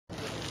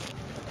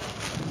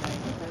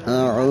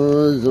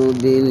أعوذ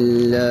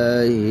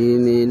بالله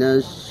من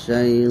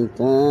الشيطان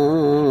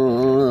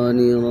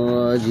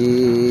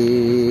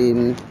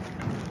الرجيم.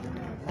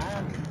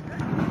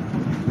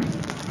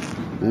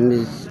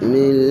 بسم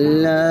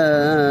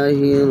الله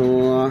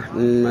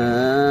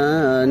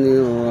الرحمن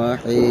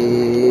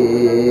الرحيم.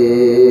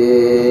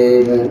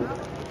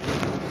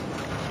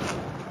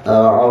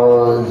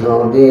 أعوذ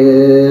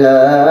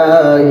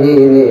بالله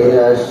من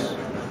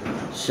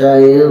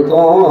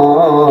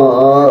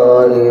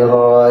الشيطان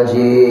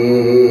الرجيم.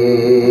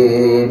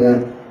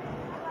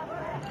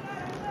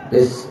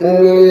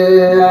 بسم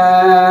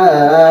الله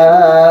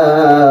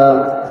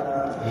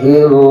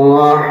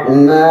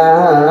الرحمن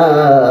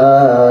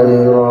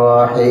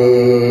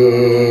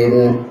الرحيم.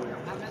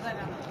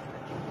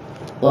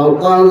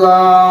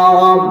 وقضى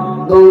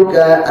ربك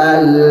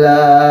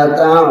ألا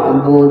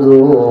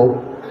تعبدوا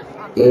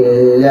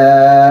إلا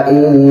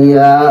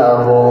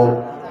إياه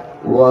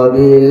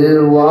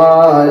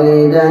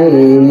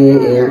وبالوالدين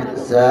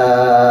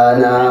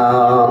إحسانا.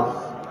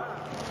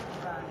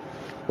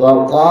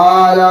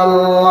 وقال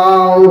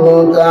الله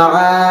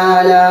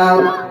تعالى: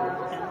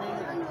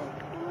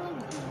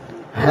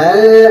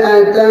 هل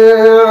أتى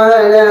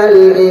على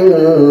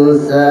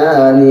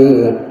الإنسان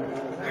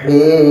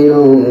حين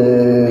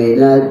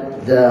من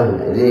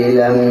الدهر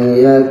لم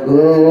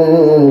يكن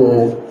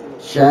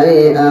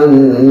شيئا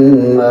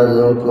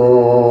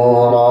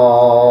مذكورا.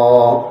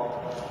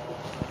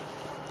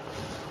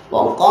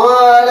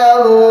 وقال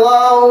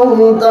الله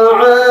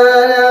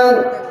تعالى: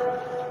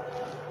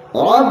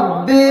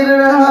 رب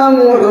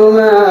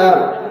ارحمهما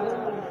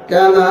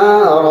كما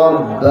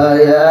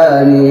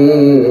ربياني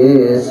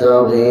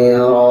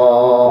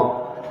صغيرا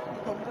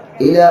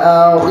إلى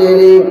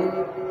آخره.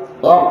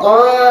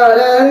 وقال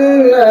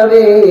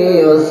النبي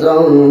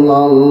صلى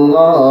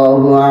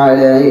الله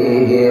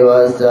عليه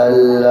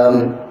وسلم: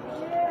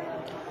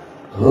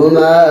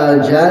 هما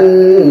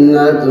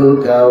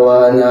جنتك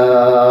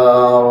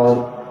ونارك.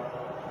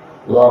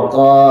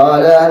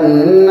 وقال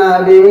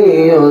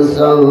النبي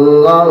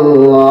صلى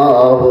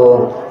الله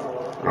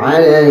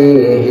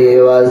عليه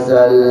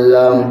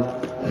وسلم: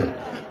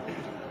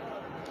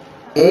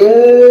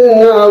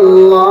 إن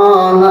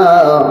الله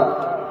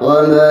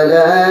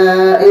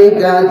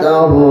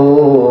وملائكته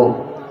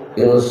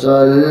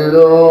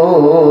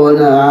يصلون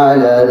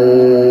على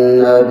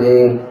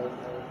النبي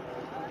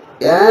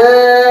يا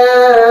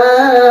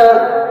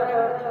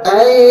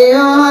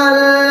أيها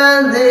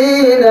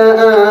الذين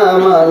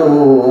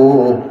آمنوا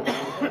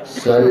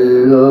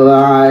صلوا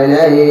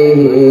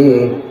عليه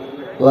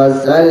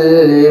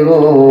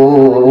وسلموا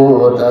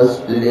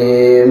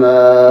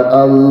تسليما.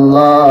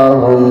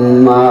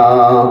 اللهم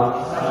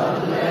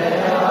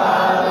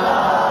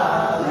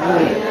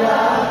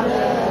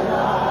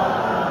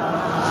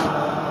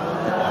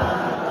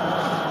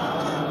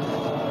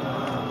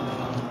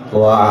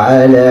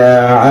وعلى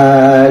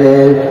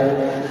آله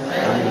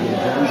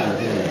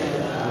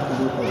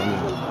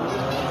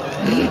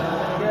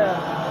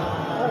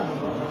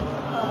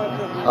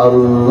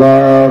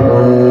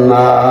اللهم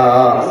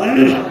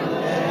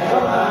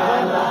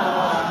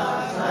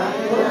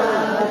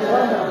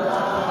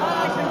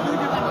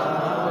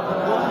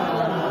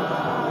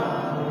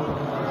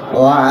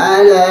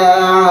وعلى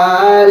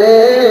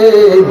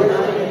آله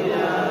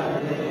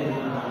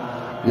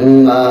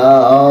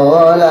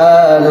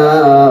مولانا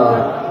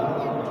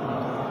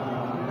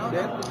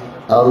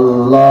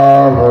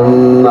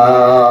اللهم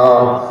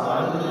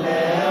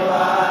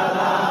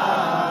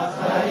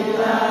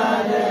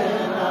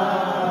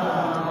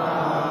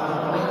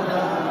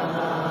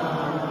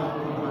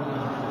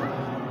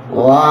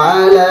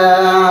وعلى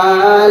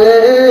آل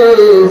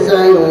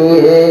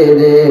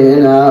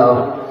سيدنا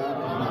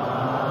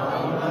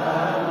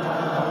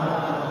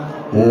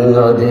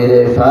নদীর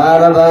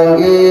ফার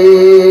ভাঙ্গি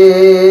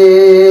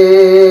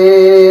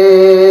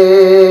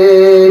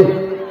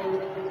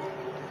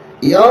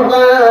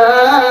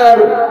ইয়বার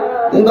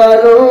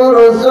বালুর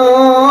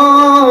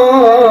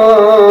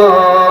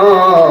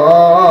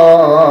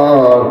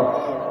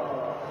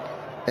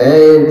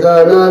এই তো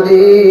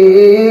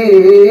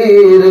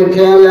নদীর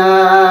খেলা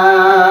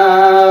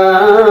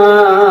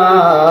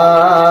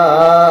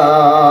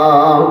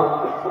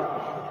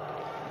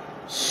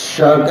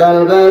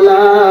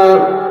সকালবেলা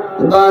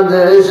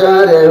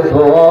বাদশারে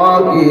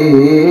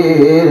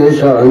ফকির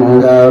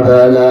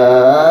সন্ধ্যাবেলা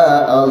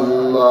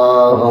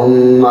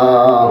আল্লাহুম্মা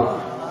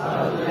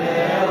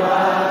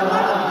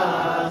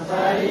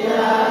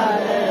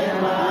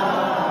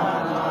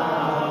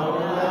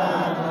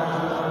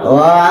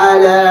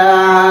وعلى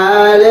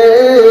آله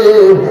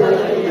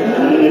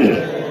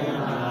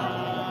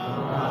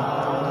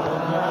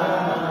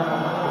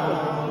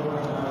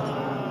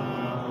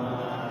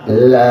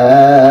لا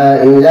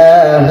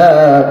إله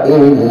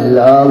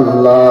إلا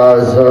الله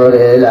زور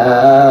لا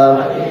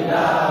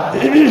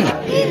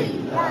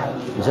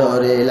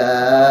زور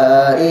لا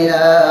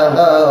إله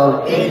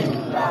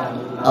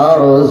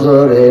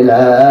أرزر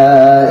لا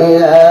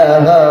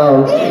إله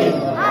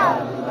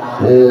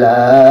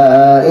لا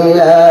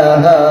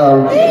إله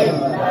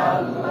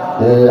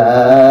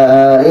لا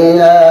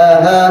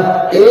إله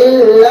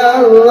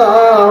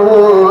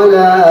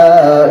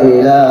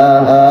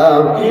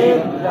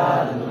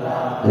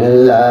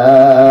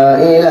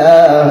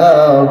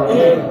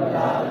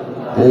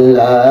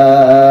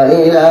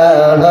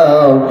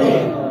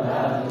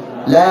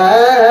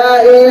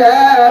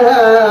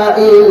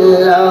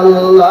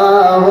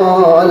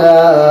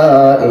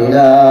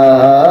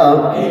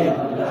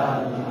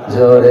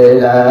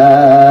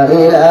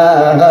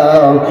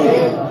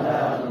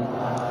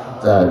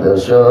চাঁদ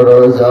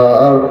সূরজ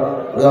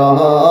গ্রহ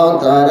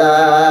তারা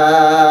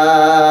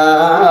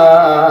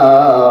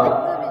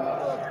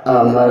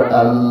আমার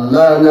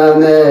আল্লাহ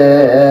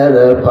নামের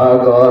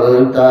পাগল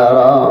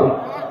তারা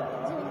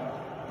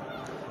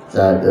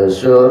চাঁদ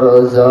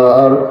সূরজ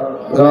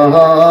গ্রহ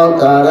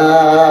তারা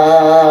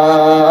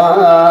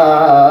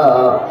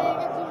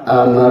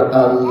আমার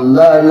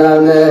আল্লাহ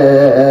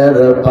নামের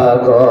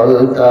পাগল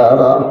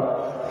তারা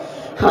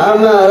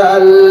আমার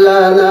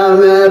আল্লাহ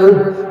নামের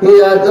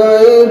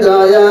এতই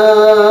দয়া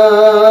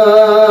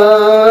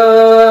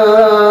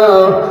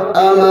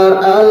আমার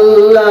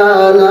আল্লাহ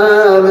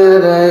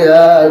নামের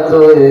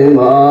এতই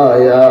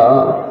মায়া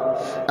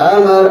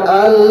আমার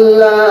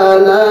আল্লাহ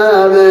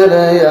নামের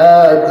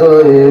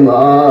এতই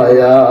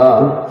মায়া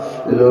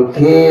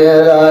লুকিয়ে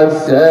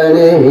রাখছেন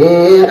হি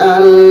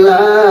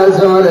আল্লাহ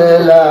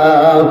জোরেলা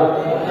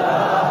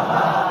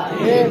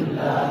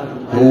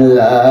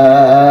লা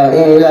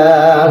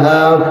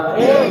ইলাহা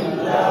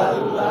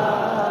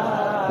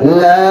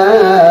লা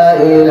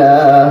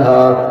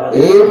ইলাহা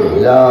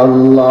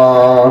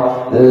ইল্লাল্লাহ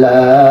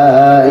লা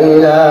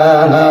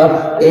ইলাহা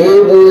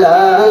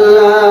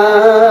ইল্লাল্লাহ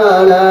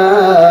লা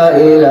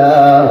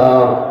ইলাহা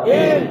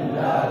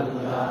ইল্লাল্লাহ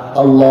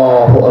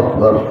আল্লাহু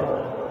আকবার।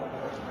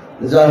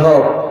 যাই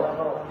হোক,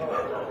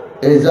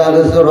 এই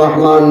জালিসুর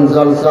রহমান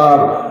জলসার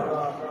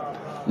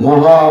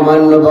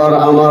মহামান্যবর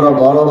আমার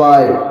বড়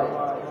ভাই,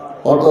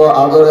 অত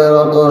আদরের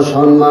অত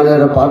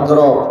সম্মানের পাত্র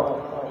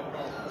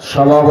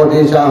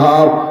সভাপতি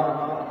সাহেব,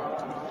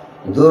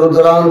 দূর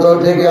দূরান্ত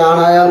থেকে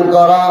আনায়ন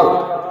করা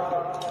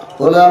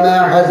উলামা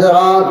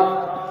হাজরাত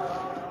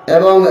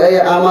এবং এই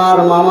আমার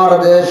মামার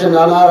দেশ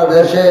নানার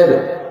দেশের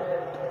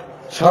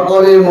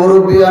সকলেই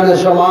মুরব্বিয়ান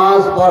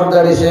সমাজ,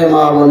 পর্দার নিশে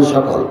মা বোন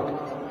সকল,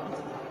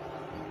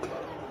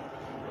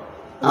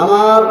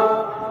 আমার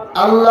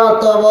আল্লাহ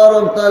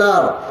তাবারক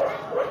তাআলার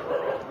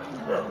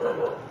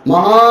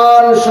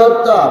মহান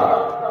সত্তা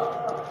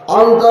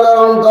অন্তরের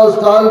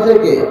অন্তঃস্থল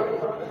থেকে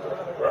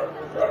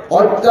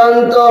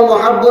অত্যন্ত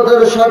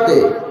মহব্বতের সাথে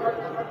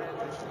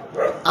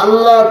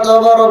আল্লাহ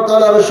তাবারক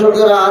তাআলার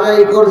শুকর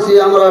আদায় করছি।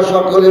 আমরা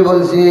সকলে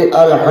বলছি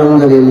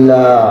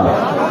আলহামদুলিল্লাহ।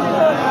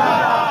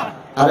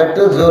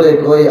 আরেকটু জোরে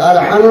কই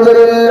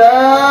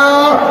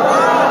আলহামদুলিল্লাহ।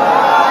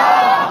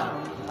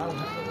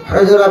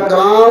 হুজুর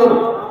আকরাম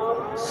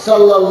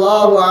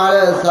সাল্লাল্লাহু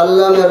আলাইহি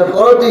সাল্লামের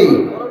প্রতি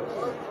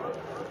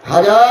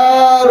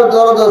হাজার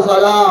দরুদ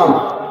সালাম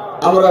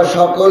আমরা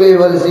সকলেই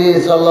বলছি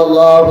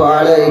সাল্লাল্লাহু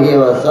আলাইহি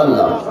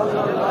ওয়াসাল্লাম।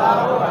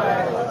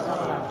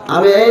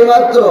 আমি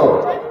এইমাত্র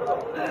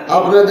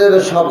আপনাদের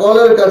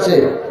সকলের কাছে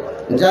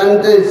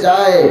জানতে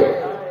চাই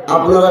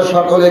আপনারা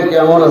সকলে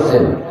কেমন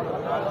আছেন।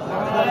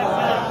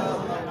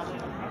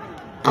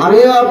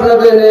 আমিও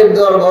আপনাদের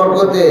নির্দর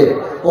বরকতে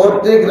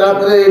প্রত্যেক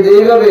রাত্রে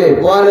এইভাবে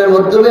বয়ানের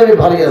মাধ্যমে আমি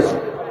ভালো আছি।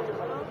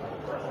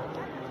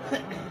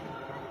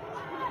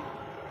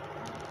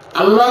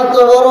 আল্লাহ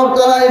তাবারক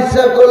তাআলা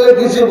ইচ্ছা করলে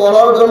কিছু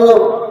বলার জন্য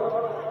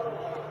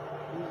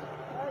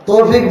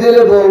তৌফিক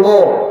দিলে বলবো।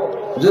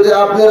 যদি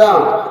আপনারা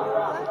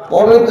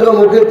পবিত্র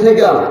মুখের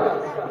থেকে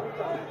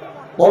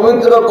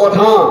পবিত্র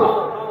কথা,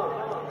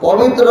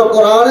 পবিত্র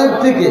কোরআনের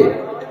থেকে,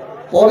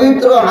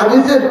 পবিত্র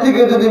হাদিসের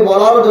থেকে যদি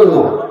বলার জন্য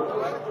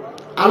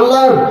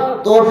আল্লাহ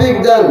তৌফিক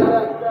দেন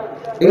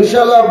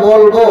ইনশাআল্লাহ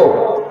বলবো।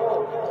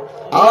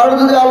 আর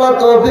যদি আল্লাহ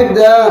তৌফিক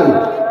দেন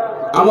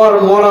আমার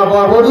মরা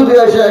বাবা যদি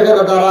এসে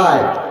এখানে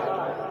দাঁড়ায়,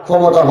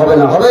 ক্ষমতা হবে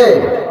না? হবে?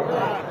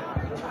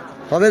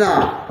 হবে না?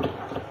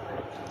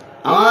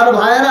 আমার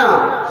ভাইরা,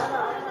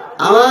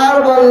 আমার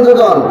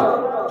বন্ধুগণ,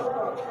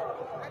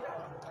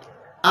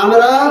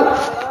 আমরা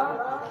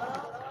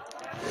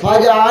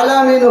ফাজআলা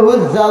মিনহু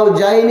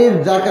যাওজাইনি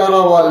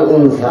যাকারা ওয়াল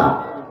উনসা,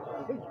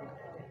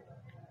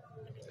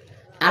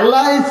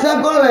 আল্লাহ ইচ্ছা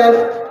করলেন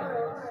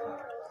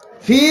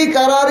ফি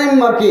কারারিন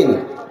মাকিন,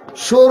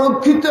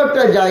 সুরক্ষিত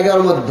একটা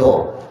জায়গার মধ্যে,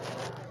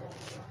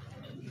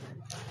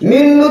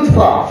 মিন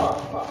নুতফা,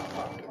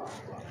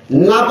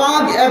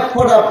 নাপাক এক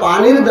ফোঁটা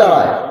পানির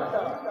দ্বারায়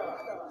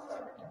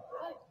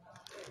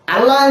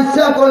আল্লাহ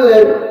ইচ্ছা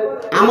করলেন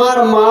আমার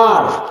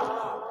মার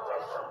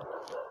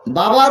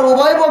বাবার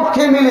উভয়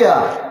পক্ষে মিলিয়া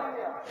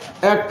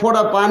এক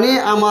ফোঁটা পানি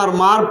আমার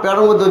মার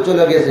পেটের মধ্যে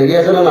চলে গেছে।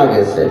 গেছে না? না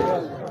গেছে?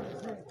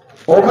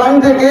 ওখান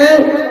থেকে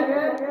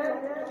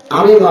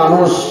আমি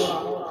মানুষ,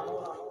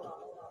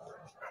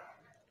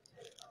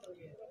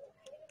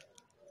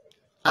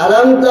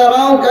 আলম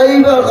তারাও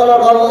কাইফা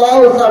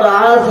খালাকাল্লাহু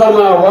সাবআ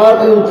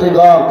সামাওয়াতিন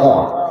তিবাকা,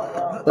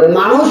 ওই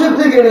মানুষের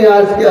থেকে নিয়ে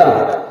আজকে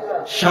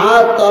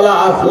 7 তলা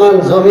আসমান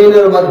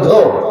জমিনের মধ্যে,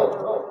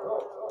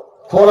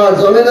 খোলা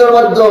জমিনের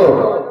মধ্যে,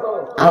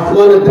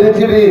 আসমানে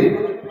পৃথিবী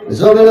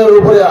জমিনের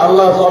উপরে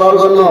আল্লাহ চলার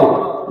জন্য,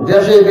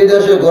 দেশে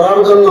বিদেশে ঘোরার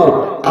জন্য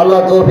আল্লাহ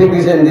তৌফিক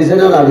দিছেন। দিছেন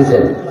না? না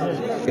দিছেন?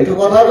 একটু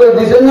কথা বলে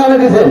দিছেন না? না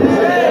দিছেন?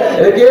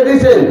 এটা কে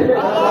দিছেন?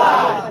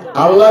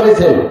 আল্লাহ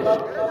দিছেন।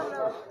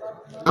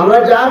 আমরা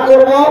যা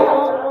করব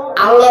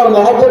আল্লাহর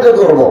মহব্বতে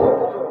করব,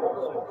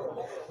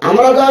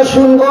 আমরা যা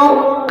শুনবো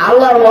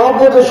আল্লাহর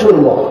মহব্বতে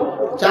শুনবো,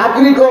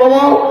 চাকরি করব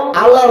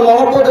আল্লাহর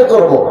মহব্বতে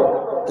করব,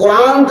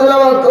 কোরআন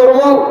তেলাওয়াত করব,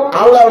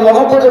 আল্লাহর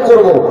মহব্বতে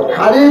করব,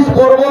 হাদিস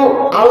পড়ব,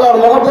 আল্লাহর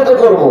মহব্বতে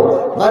করব,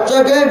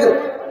 বাচ্চাকে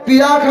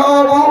পিয়া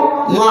খাওয়াবো,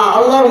 মা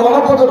আল্লাহর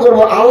মহব্বতে করব,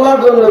 আল্লাহর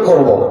জন্য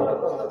করব।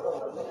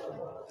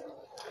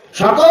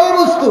 সকল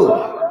বস্তু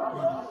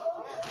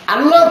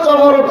আল্লাহ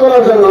তাবারক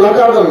করার জন্য না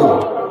কার জন্য?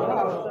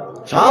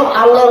 সব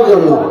আল্লাহর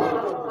জন্য।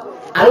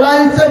 আল্লাহ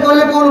ইচ্ছা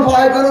করলে কোন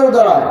ভয় করার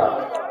দ্বারায়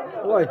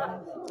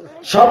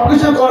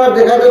সবকিছু করার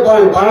দেখাতে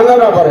পারেন, পারেন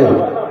না পারেন।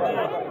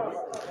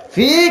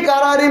 ফি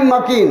কারারিম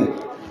মাকিন,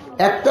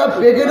 একটা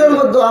প্যাকেটের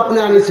মধ্যে আপনি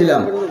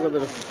আনিছিলাম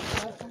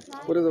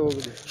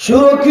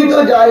সুরক্ষিত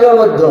জায়গার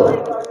মধ্যে।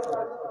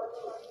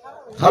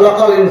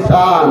 খালাকাল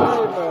ইনসান,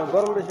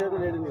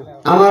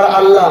 আমার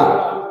আল্লাহ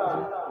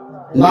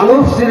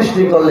মানব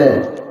সৃষ্টি করলেন।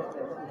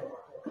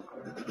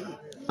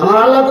 আমার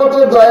আল্লাহ কত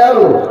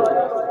দয়ালু,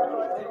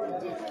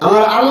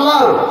 আমার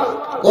আল্লাহ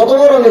কত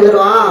বড়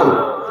মেহেরবান।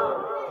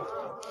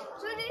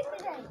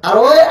 আর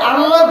ওই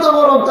আল্লাহ তো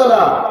বড়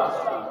তাআলা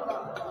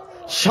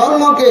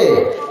সম্মুখে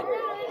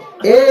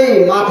এই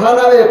মাথা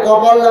নামে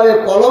কপাল নামে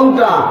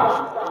কলমটা,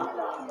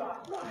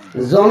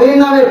 জমিন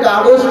নামে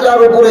কাগজটার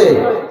উপরে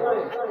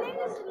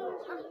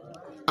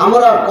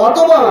আমরা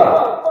কতবার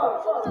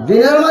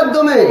দিনের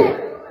মাধ্যমে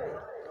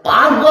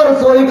 5 বার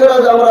সহি করা,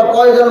 যে আমরা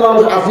কয়জন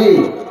মানুষ আছি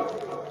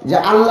যে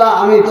আল্লাহ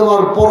আমি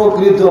তোমার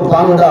প্রকৃত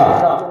বান্দা,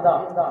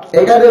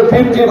 এখানে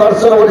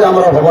 50% মধ্যে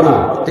আমরা হব না,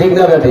 ঠিক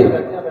না ঠিক?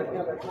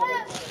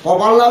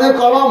 কপাল নামে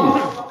কলম,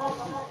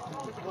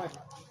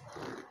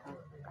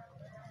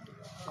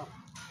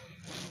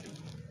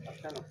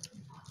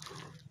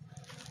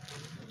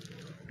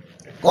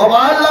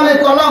 কপাল নামে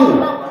কলম।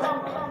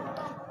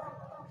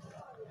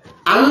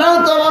 আল্লাহ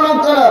তাবারক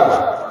তাআলা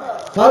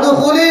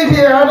ফাদখুলি ফি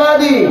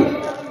ইবাদি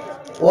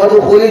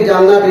ওয়াদখুলি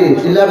জান্নাতি,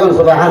 চিল্লাবেন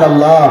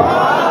সুবহানাল্লাহ।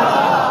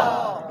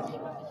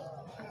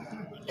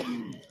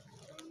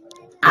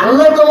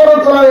 আল্লাহ তাবারক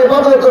তাআলার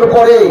ইবাদতের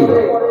পরে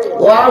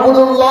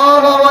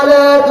ওয়াবুদুল্লাহ ওয়া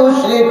লা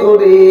তুশরিকু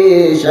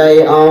বিহি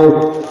শাইআন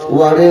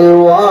ওয়া বিল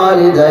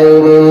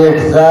ওয়ালিদাইনি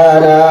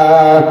ইহসানা,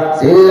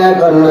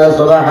 চিল্লাবেন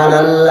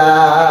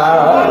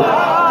সুবহানাল্লাহ।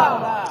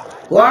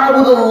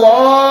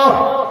 ওয়াবুদুল্লাহ,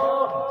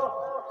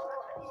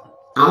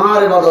 আমার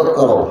ইবাদত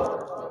করো,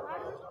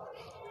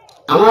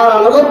 আমার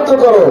আনুগত্য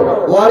করো।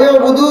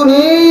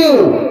 ওয়ালিউবুদুনি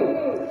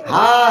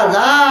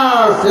হাযা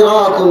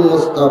সিরাতুল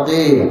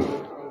মুস্তাকিম,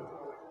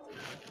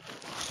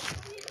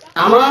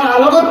 আমার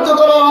আনুগত্য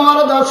করো, আমার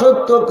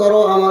দাসত্ব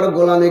করো, আমার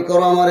গোলামি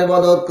করো, আমার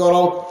ইবাদত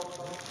করো,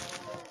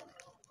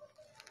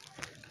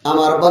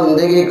 আমার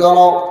বন্দেগী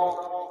করো।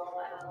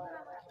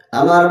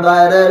 আমার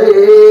বাইরে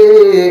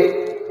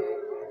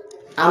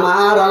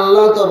আমার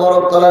আল্লাহ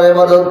তাবারক তাআলার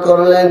ইবাদত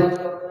করলেন।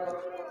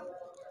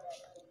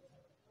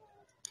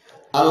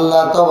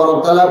 আল্লাহ তাবারক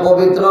তাআলা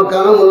পবিত্র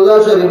কালামুল্লাহ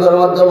শরীফের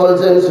মধ্যে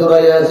বলছেন, সূরা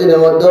ইয়াসিনের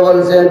মধ্যে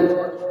বলছেন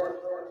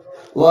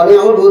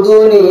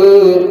ওয়ালিউবুদুনি,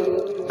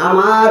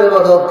 আমার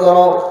ইবাদত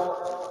করো।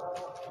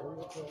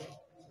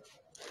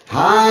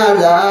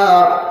 হাযা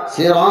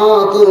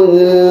সিরাতুল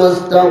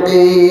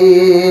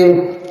মুস্তাকিম,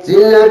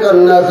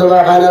 চিল্লাকান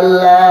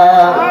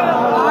সুবহানাল্লাহ।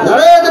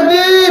 নারে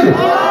তাকবীর,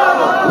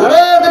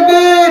 নারে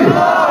তাকবীর।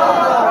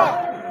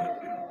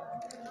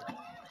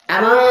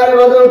 আমার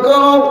ইবাদত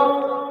করো,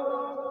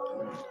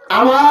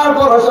 আমার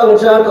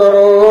প্রশংসা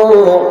করো।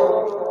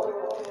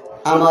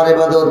 আমার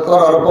ইবাদত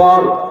করার পর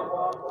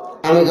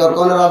আমি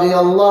যখন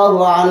রাদিয়াল্লাহু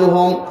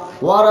আনহুম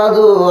ওয়া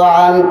রাদু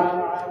আন,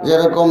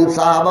 যেরকম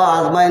সাহাবা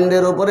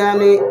আজমাইনদের উপরে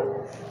আমি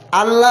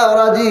আল্লাহ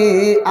রাজি,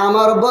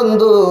 আমার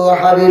বন্ধু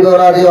হাবিব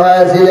রাজি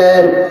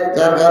হয়েছিলেন,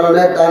 যার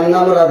কারণে তার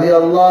নাম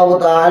রাদিয়াল্লাহু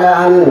তাআলা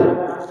আনহু।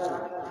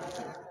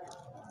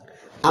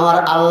 আমার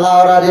আল্লাহ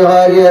রাজি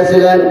হয়ে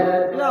গিয়েছিলেন,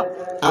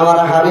 আমার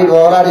হাবিব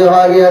রাজি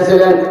হয়ে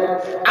গিয়েছিলেন।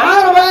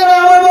 আমার ভাইরা,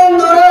 আমার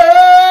বন্ধুরা,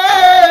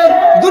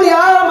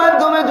 দুনিয়ার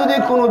মাধ্যমে যদি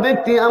কোনো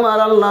ব্যক্তি আমার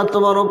আল্লাহ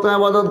তাবারক তাআলা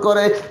ইবাদত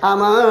করে,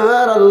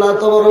 আমার আল্লাহ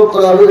তাবারক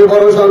তাআলা যদি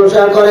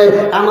প্রশংসা করে,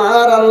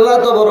 আমার আল্লাহ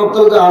তাবারক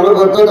তাআলা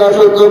আনুগত্য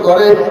দাসত্ব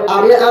করে,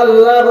 আমি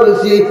আল্লাহ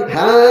বলছি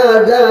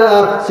হাযা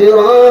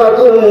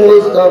সিরাতুল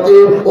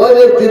মুস্তাকিম, ওই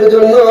ব্যক্তির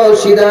জন্য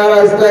সিধা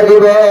রাস্তা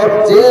দিব।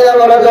 চিল্লা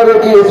বলা যাবে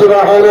কি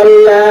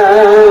সুবহানাল্লাহ।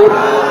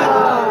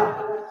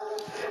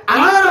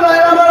 আমার ভাই,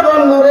 আমার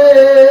বন্ধুরে,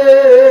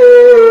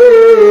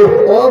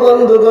 ও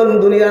বন্ধুগণ,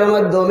 দুনিয়ার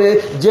মাধ্যমে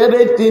যে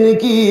ব্যক্তি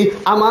নাকি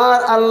আমার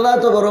আল্লাহ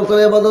তাবারক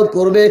তাআলা ইবাদত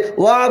করবে,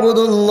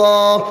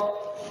 ওয়াবুদুল্লাহ,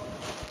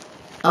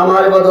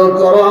 আমার ইবাদত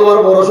করো, আমার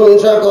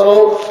প্রশংসা করো,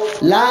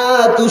 লা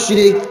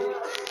তুশরিক,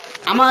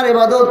 আমার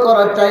ইবাদত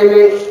করার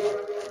টাইমে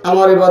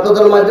আমার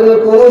ইবাদতের মাধ্যমে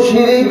কোনো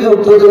শিরিক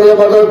যুক্ত তুমি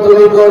ইবাদত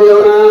তুমি করিও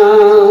না।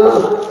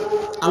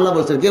 আল্লাহ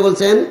বলছেন, কে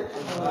বলছেন?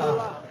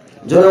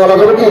 জোরে বলা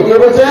যাবে কি? কে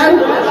বলছেন?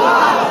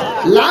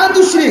 লা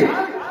তুশরিক,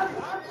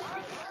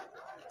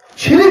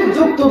 শিরিক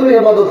যুক্ত তুমি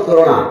ইবাদত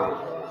করো না।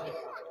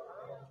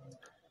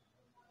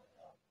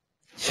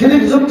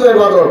 শিরিক যুক্ত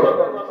ইবাদত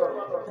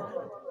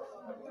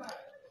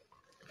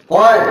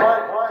কয়,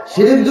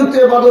 শিরিক যুক্ত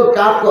ইবাদত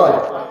কাজ কয়?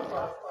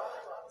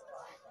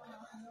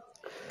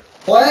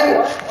 কয়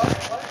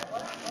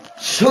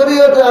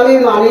শরীয়তে আমি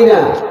মানি না,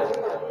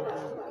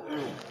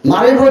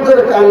 মারিফতের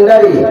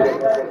কান্ডারি,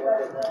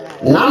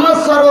 নামাজ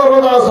ছাড়ো,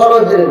 রোজা ছাড়ো,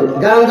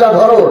 গাঞ্জা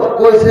ধরো,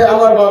 কইছে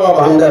আমার বাবা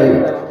ভান্ডারি।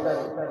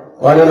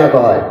 কয় না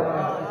কয়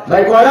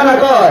ভাই, কয় না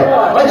কয়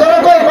ভাই, জোরে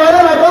কয়, কয়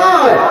না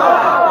কয়।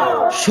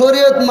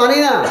 শরীয়ত মানি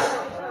না,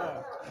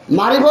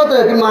 মারিফতে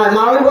কি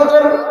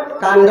মারিফতের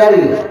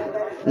কান্ডারি।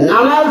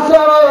 নামাজ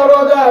ছাড়ো,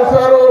 রোজা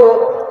ছাড়ো,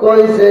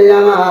 কইছে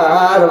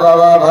আমার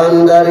বাবা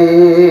ভান্ডারি।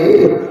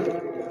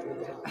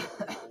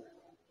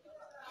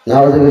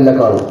 নাউযুবিল্লাহ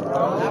কর।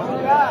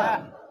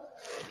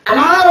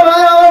 আমার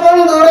ভাই, ও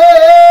বন্ধুরে,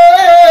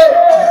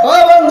 ও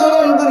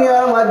বন্ধুগণ,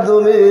 দুনিয়ার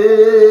মাধ্যমে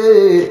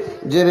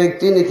যে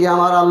ব্যক্তি নাকি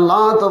আমার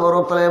আল্লাহ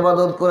তবারক তাআলা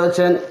ইবাদত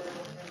করেছেন,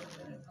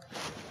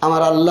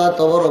 আমার আল্লাহ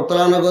তবারক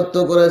তাআলা আনুগত্য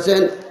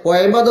করেছেন, ওই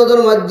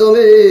ইবাদতের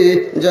মাধ্যমে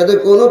যাতে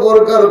কোনো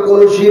প্রকার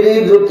কোনো শিরক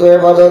যুক্ত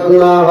ইবাদত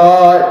না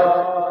হয়।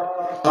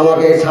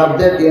 আমাকে এই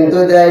সাবজেক্ট কিন্তু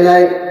দেয়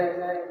নাই।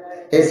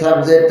 এই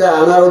সাবজেক্টটা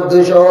আনার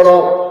উদ্দেশ্য হলো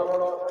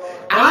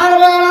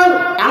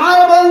আমার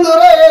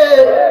বন্ধুরে,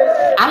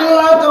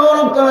 আল্লাহ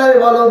তবারক তাআলার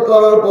ইবাদত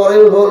করার পরে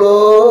হলো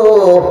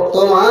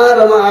তোমার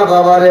মা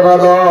বাবার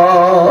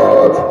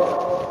ইবাদত।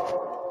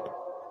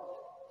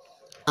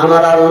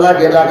 আমার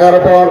আল্লাহকে ডাকার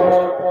পর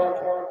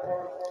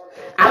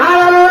আমার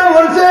আল্লাহ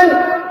বলছেন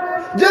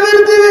যে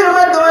ব্যক্তির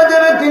মাধ্যমে যে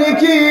ব্যক্তি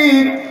কি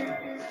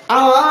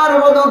আমার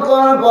ইবাদত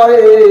করার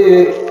পরে,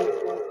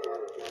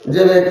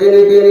 যে ব্যক্তি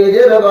নাকি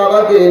নিজের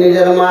বাবাকে,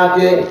 নিজের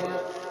মাকে,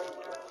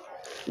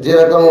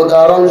 যেরকম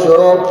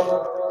উদাহরণস্বরূপ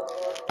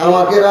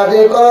আমাকে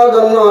রাজি করার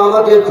জন্য,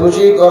 আমাকে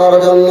খুশি করার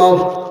জন্য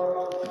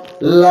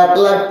লাখ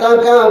লাখ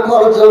টাকা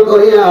খরচ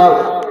করিয়া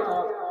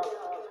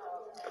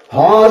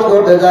হজ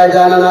করতে যায়,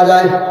 জানা না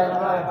যায়,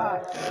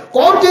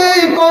 কোটি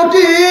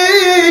কোটি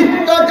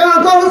টাকা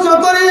খরচ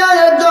করিয়া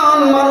একজন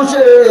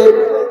মানুষের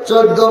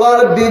 14 বার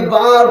 20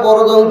 বার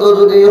পর্যন্ত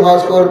যদি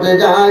হজ করতে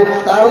যায়,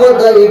 তার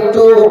মধ্যে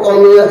একটু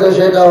কমই আছে,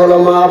 সেটা হলো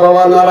মা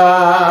বাবা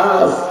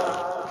নারাজ।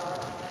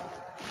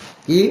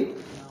 কি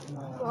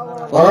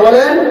কথা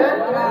বলেন?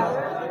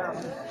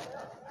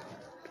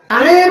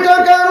 আমি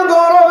টাকার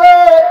গৌরবে,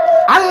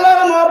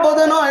 আল্লাহর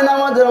মহব্বতে নয়,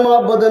 নামাজের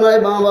মহব্বতে নয়,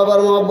 মা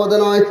বাবার মহব্বতে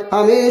নয়,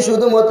 আমি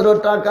শুধুমাত্র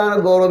টাকার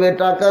গৌরবে,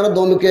 টাকার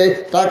দমকে,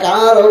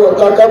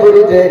 টাকা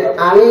বলিতে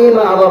আমি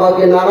মা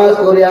বাবাকে নারাজ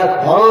করিয়া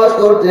হজ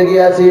করতে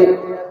গিয়েছি।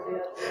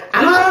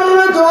 আমার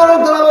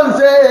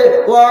বলছে,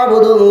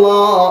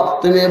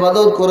 তুমি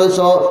ইবাদত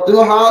করেছো,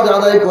 তুমি হজ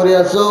আদায়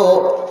করিয়াছো,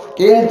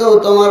 কিন্তু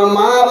তোমার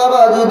মা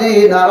বাবা যদি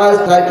নারাজ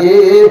থাকে,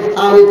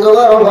 আমি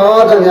তোমার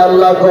হজ আমি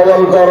আল্লাহ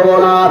কবুল করব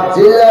না।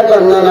 চিল্লা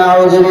কান্না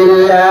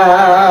নাউযুবিল্লাহ।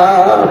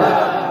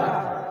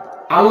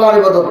 আল্লাহর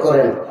ইবাদত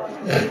করেন,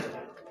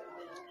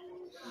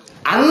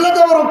 আল্লাহ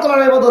তাবারক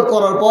তাআলার ইবাদত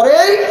করার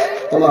পরেই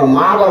তোমার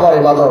মা বাবার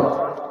ইবাদত।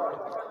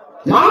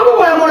 মা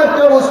বাবা এমন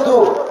একটা বস্তু,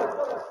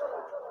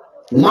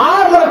 মা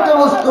এমন একটা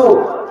বস্তু,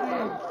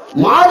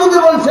 মা যদি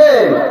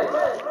বলছেন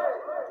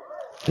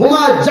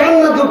হুমা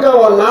জান্নাতুকা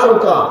ওয়া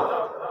নারুকা,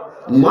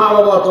 মা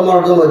বাবা তোমার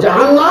জন্য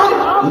জাহান্নাম,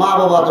 মা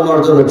বাবা তোমার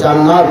জন্য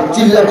জান্নাত।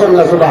 চিল্লা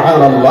কন্যা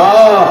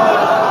সুবহানাল্লাহ।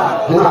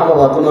 মা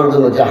বাবা তোমার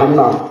জন্য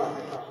জাহান্নাম।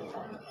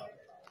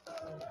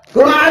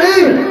 কোন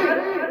আলিম,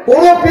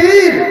 কোন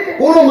পীর,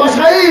 কোন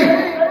মাশাইখ,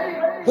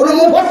 কোন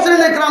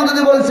মুফাসসিরিন ইকরাম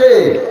যদি বলছে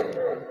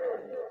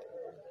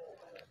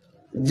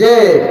যে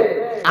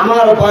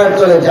আমার পায়ের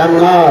তলে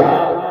জান্নাত,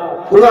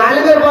 কোন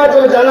আলিমের পায়ের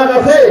তলে জান্নাত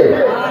আছে?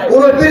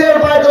 কোন পীরের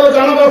পায়ের তলে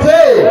জান্নাত আছে?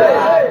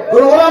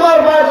 কোন উলামার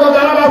পায়ের তলে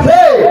জান্নাত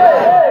আছে?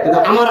 কিন্তু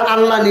আমার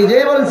আল্লাহ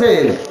নিজেই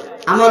বলছেন,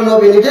 আমার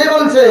নবী নিজেই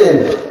বলছেন,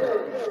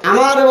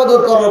 আমার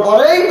ইবাদত করার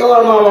পরেই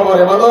তোমার মা বাবার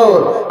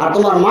ইবাদত, আর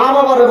তোমার মা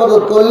বাবার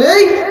ইবাদত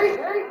করলেই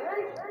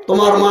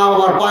তোমার মা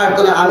বাবার পায়ের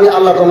তলে আমি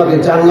আল্লাহ তোমাকে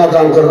জান্নাত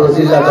দান করবো।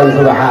 চিল্লাতেন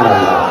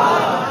সুবহানাল্লাহ।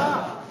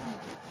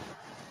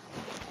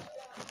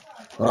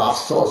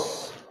 আফসোস,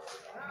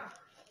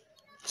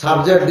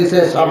 সাবজেক্ট দিছে,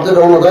 সাবজেক্ট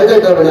অনুযায়ী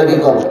যাইতে হবে নাকি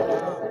কম?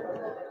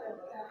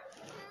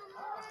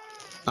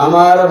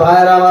 আমার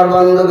ভাইয়ের, আমার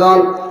বন্ধুগণ,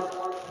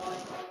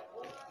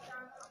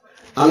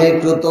 আমি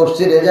একটু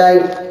তফসিরে যাই।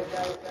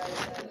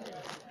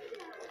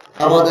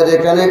 আমাদের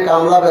এখানে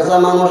কামলা বেচা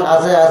মানুষ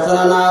আছে, আছে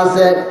না না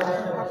আছে?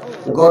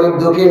 গরিব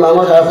দুঃখী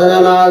মানুষ আছে না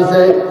না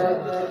আছে?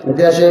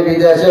 দেশে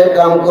বিদেশে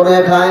কাম করে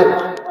খায়,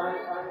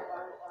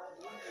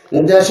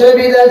 দেশে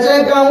বিদেশে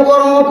কাম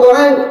কর্ম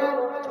করে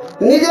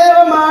নিজের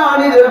মা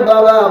নিজের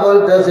বাবা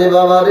বলতেছে,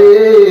 বাবা রে,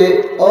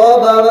 ও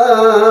বাবা,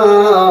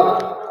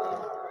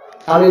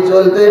 আমি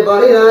চলতে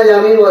পারি না,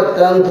 আমি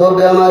অত্যন্ত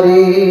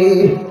বেমারি,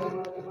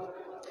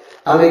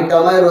 আমি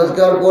কামাই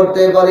রোজগার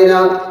করতে পারি না।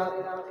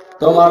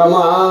 তোমার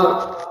মা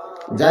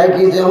যাই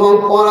কি যেমন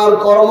পড়ার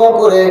কর্ম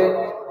করে,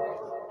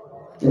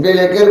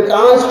 বেলেকের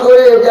কাজ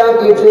করে যা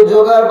কিছু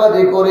জোগাড়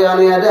পাতি করে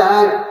আনিয়া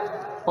দেয়,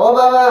 ও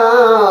বাবা,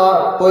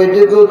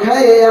 ওইটুকু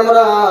খাই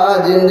আমরা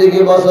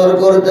জিন্দেগি বছর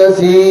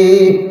করতেছি।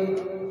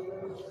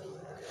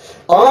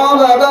 ও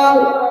বাবা,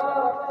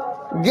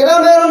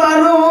 গ্রামের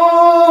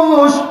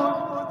মানুষ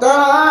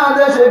তারা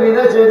দেশে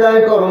বিদেশে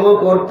যায় কর্ম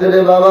করতে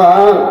রে বাবা।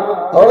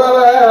 ও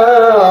বাবা,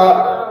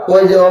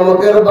 ওই যে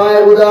অমুকের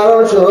ভাইয়ের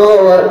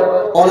উদাহরণস্বরূপ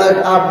অনেক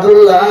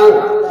আব্দুল্লাহ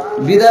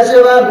বিদেশে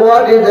বা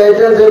গুয়াহাটি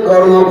যাইতেছে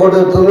কর্ম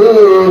করতে, তুমি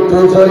একটু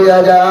চলিয়া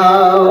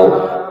যাও।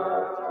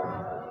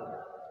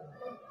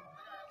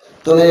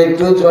 তুমি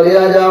একটু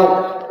চলিয়া যাও।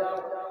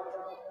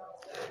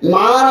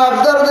 মার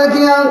আবদার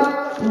দেখিয়া,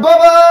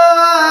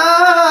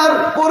 বাবার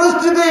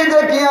পরিস্থিতি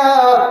দেখিয়া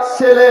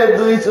ছেলে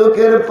দুই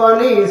চোখের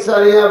পানি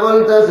ছাড়িয়া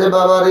বলতেছে,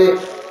 বাবারে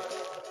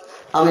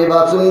আমি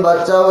বাঁচুন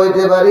বাচ্চা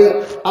হইতে পারি,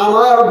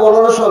 আমার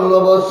 15-16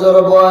 বছর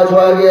বয়স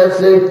হয়ে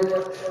গিয়েছে,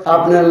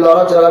 আপনি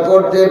লড়াচড়া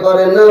করতে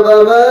পারেন না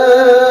বাবা,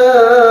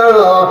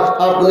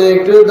 আপনি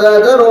একটু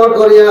দয়া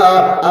করিয়া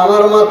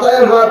আমার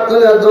মাথায় হাত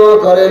তুলে দোয়া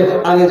করেন,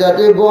 আমি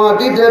যাতে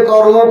গুয়াহাটিতে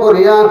কর্ম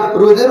করিয়া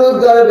রুজি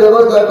রোজগারের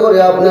ব্যবস্থা করে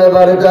আপনার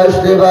বাড়িতে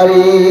আসতে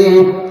পারি।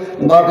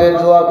 বাপে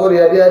দোয়া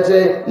করিয়া দিয়েছে,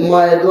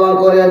 মায়ের দোয়া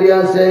করিয়া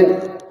দিয়েছে।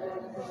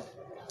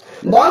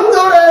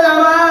 বন্ধুরে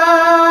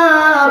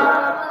আমার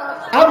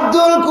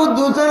আব্দুল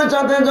কুদ্দুসের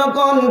সাথে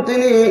যখন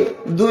তিনি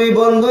দুই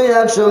বন্ধু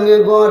একসঙ্গে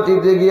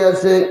গুয়াহাটিতে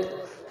গিয়েছে,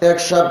 1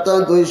 সপ্তাহ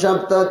 2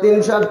 সপ্তাহ 3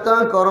 সপ্তাহ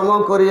কর্ম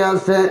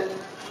করিয়াছে।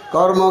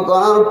 কর্ম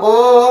করার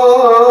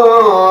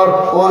পর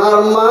ওনার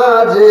মা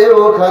যে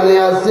ওখানে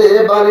আছে,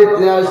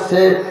 বাড়িতে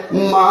আসছে,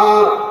 মা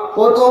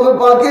কতক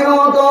পাখির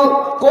মতো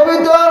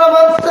কবিতার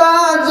অবস্থা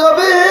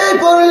জবে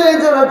করলে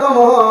যেরকম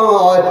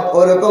হয়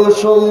ওরকম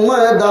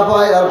সময়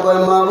দাপায় আর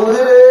কয়,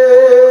 মামুনি রে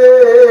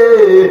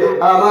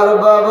আমার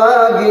বাবা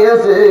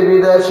গিয়েছে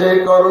বিদেশে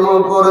কর্ম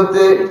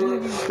করতে,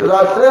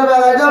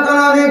 রাত্রেবেলা যখন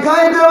আমি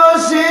খাইতে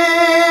বসি,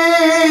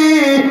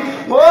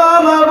 ও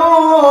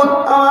মাবুদ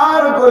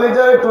আমার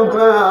কলিজার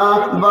টুকরা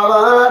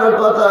বাবার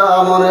কথা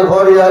মনে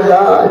পড়িয়া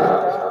যায়।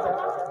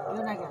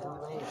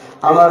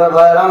 আমার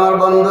ভাই, আমার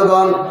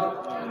বন্ধুগণ,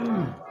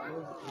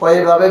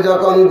 ওইভাবে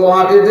যখন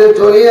গুয়াহাটিতে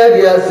চলিয়া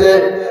গিয়াছে,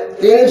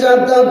 3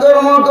 সপ্তাহ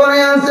কর্ম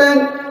করিয়াছে,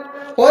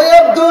 ওই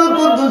আব্দুল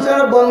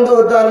কুদ্দুসের বন্ধু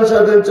তার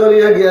সাথে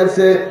চলিয়া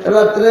গিয়াছে।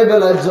 রাত্রে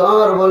বেলা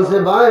জ্বর, বলছে,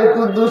 ভাই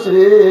কুদ্দুস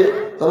রে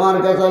তোমার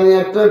কাছে আমি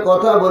একটা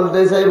কথা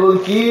বলতে চাই। বল,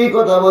 কি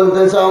কথা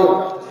বলতে চাও?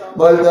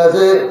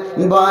 বলতেছে,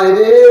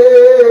 বাইরে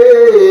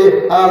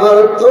আমার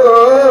তো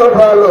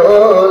ভালো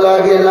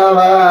লাগে না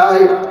ভাই।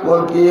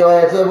 বল, কি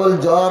হয়েছে? বল,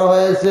 জ্বর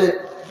হয়েছে।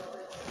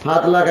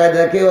 হাত লাগায়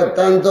দেখে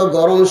অত্যন্ত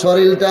গরম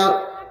শরীরটা,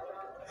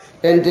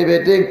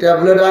 অ্যান্টিবায়োটিক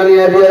ট্যাবলেট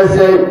আনিয়ে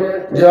দিয়েছে,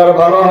 জ্বর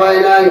ভালো হয়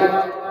নাই।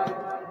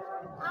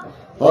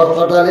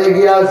 হাসপাতালে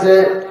গিয়েছে,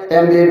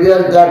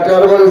 এমবিবিএস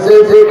ডাক্তার বলছে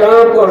যে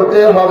কাম করতে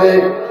হবে।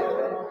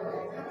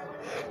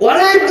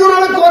 অনেক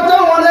দূরের কথা,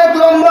 অনেক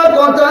লম্বা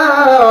কথা,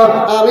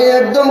 আমি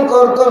একদম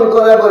কর্তন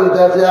করে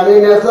বলতেছি। আমি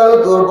নেশাল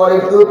তোর পর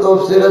একটু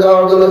তফসিলে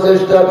যাওয়ার জন্য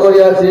চেষ্টা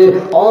করিয়াছি।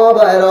 ও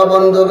ভাইরা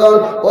বন্ধুগণ,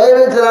 ওই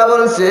বেচারা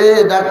বলছে,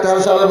 ডাক্তার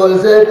সাহেব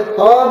বলছে,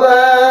 ও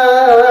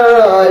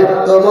ভাই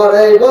তোমার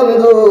এই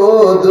বন্ধু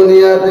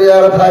দুনিয়াতে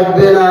আর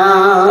থাকবে না,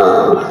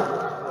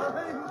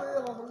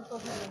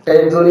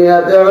 এই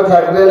দুনিয়াতে আর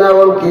থাকবে না।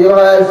 বল, কি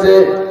হয়েছে?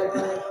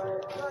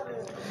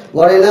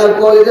 গরিনার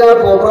কলিজা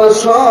পোপড়া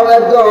সব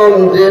একদম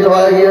ডেড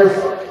হয়ে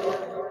গেছে,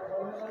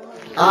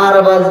 আর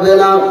বাঁচবে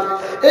না।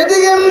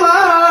 এদিকে মা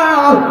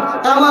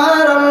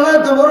আমার আল্লাহ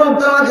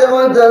তোমাকে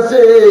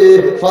বলতেছে,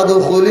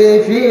 ফাদখুলি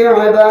ফি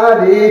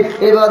ইবাদি,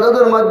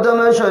 ইবাদতের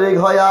মাধ্যমে শরীক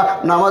হয়া,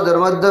 নামাজের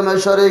মাধ্যমে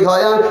শরীক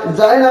হয়া,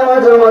 যায়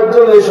নামাজের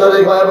মাধ্যমে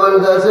শরীক হয়া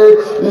বলতেছে,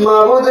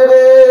 মাবুদ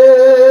রে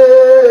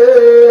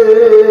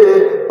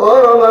ও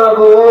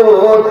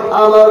মাবুদ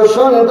আমার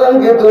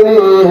সন্তানকে তুমি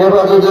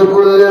হেফাজত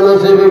করলে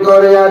নসিব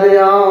করে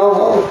দিও,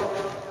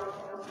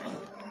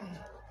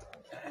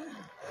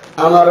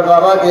 আমার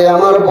বাবাকে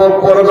আমার বুক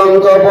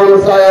পর্যন্ত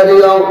পৌঁছায়া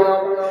দিও।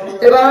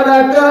 এবার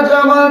ডাক্তার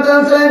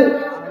জামাতেছেন,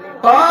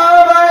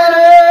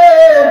 বাইরে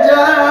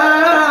যা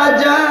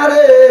যা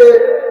রে,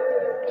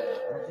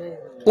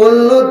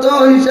 উন্নত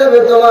হিসেবে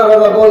তোমার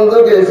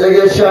বন্ধুকে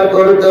চিকিৎসা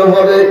করতে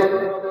হবে।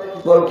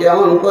 বল,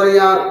 কেমন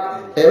করিয়া?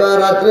 এবার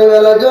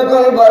রাত্রিবেলা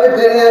যখন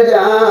বাড়িতে নিয়ে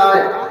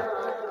যায়,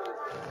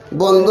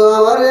 বন্ধু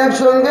আমার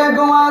একসঙ্গে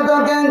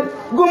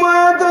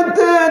ঘুমায়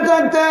থাকতে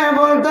থাকতে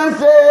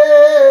বলতেছে,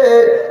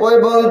 ওই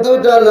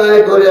বন্ধুটা নাই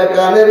করিয়া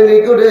কানের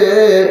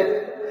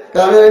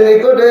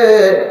নিকটে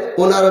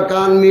ওনার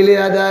কান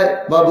মিলিয়া দেয়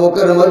বা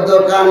বুকের মধ্যে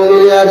কান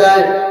মিলিয়া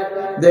দেয়।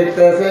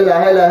 দেখতেছে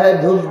লাহে লাহে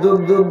ধুক ধুক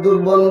ধুক ধুক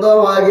বন্ধ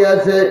হয়ে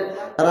গিয়েছে,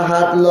 আর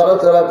হাত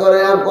লড়াচড়া করে,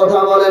 আর কথা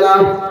বলে না।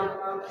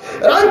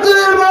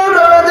 রাত্রের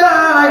 12টা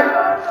বাজায়,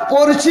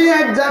 পড়ছি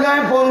এক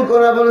জায়গায় ফোন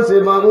করে বলছে,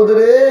 মাহমুদ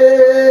রে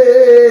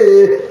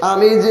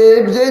আমি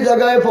যে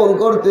জায়গায় ফোন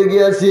করতে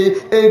গিয়েছি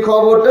এই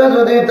খবরটা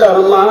যদি তার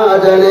মা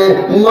জানে,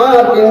 মা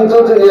কিন্তু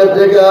দুনিয়া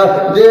থেকে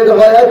ডেড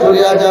হয়ে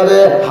চলিয়া যাবে,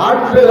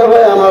 হার্ট ফেল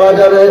হয়ে মারা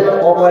যাবে।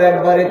 অপর এক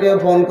বাড়িতে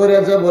ফোন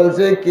করেছে,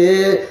 বলছে কে?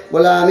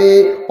 বলে আমি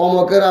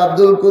অমকের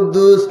আব্দুল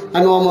কুদ্দুস,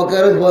 আমি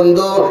অমকের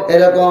বন্ধু,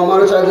 এরকম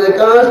আমার সাথে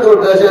কাজ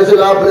করতে এসেছিল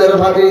আপনার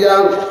ভাতিজা,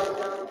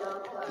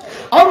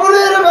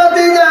 আপনার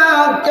ভাতিজা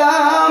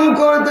কাম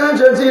করতে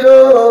এসেছিল।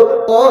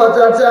 ও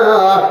চাচা,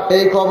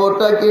 এই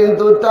খবরটা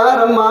কিন্তু তার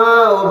মা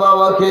ও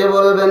বাবাকে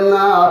বলবেন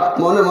না,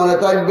 মনে মনে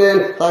থাকবেন,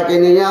 তাকে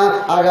নিয়ে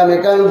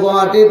আগামীকাল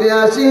গুয়াহাটিতে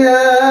আসিয়া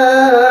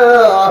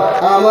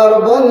আমার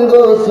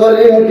বন্ধু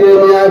সলিমকে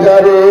নিয়ে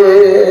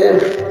যাবেন।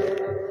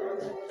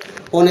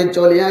 উনি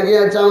চলিয়া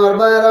গিয়েছে আমার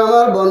ভাইয়ের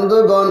আমার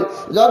বন্ধুগণ।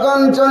 যখন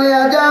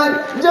চলিয়া যায়,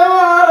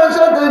 যাওয়ার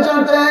সাথে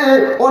সাথে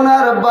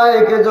ওনার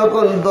বাইকে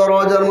যখন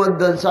দরজার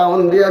মধ্যে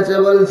সাউন্ড দিয়েছে,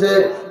 বলছে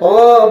ও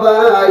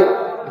ভাই,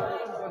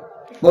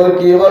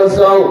 কি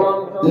বলছো?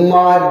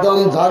 মা একদম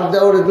ঝাঁক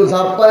দিয়ে উঠে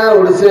ঝাপ্পায়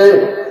উঠছে।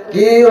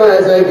 কি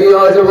হয়েছে কি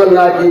হয়েছে? বল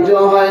না কিছু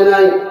হয়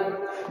নাই।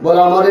 বল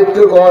আমার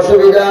একটু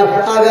অসুবিধা,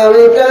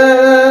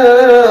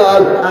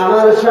 আগামীকাল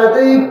আমার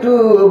সাথে একটু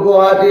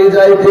গুয়াহাটি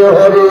যাইতে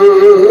হবে।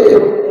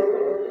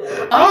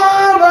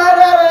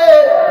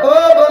 ও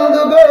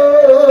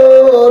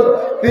বন্ধুগণ,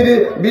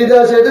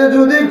 বিদেশে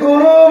যদি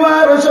কোনো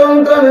মার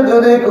সন্তান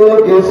যদি কোনো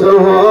কিছু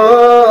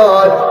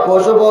হয়,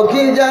 পশু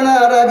পক্ষী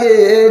জানার আগে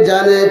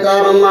জানে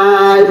তার মা।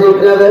 ঠিক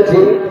না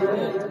ঠিক?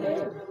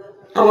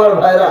 আমার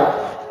ভাইরা,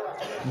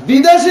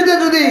 বিদেশিতে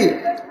যদি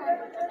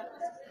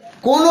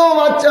কোনো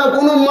বাচ্চা,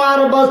 কোনো মার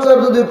বাচ্চার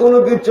যদি কোনো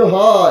কিছু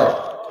হয়,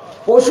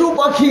 পশু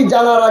পাখি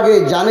জানার আগে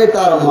জানে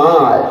তার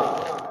মায়।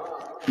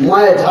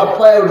 মায়ে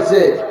ঝাপ্পায়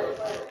উঠছে,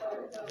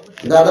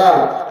 দাদা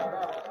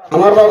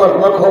আমার বাবার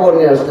তোমার খবর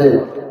নিয়ে আসছে।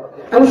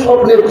 আমি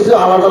স্বপ্নের কিছু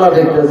আলাদা আলাদা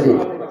দেখতেছি।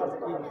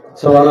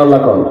 সুবহানাল্লাহ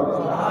কোন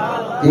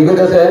কি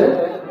করতেছেন?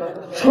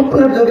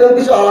 স্বপ্নের যুগে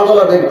কিছু আলাদা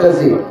আলাদা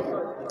দেখতেছি।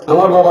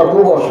 আমার বাবার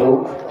খুব অসুখ,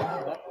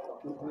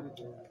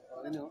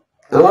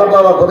 আমার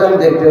বাবা কোথায় আমি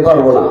দেখতে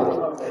পারবো না।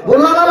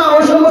 বললাম না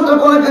ওই সমস্ত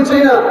কোনো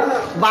কিছুই না।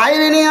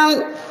 বাইরে নিয়ে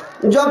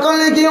যখন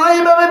কি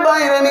ওইভাবে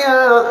বাইরে নিয়ে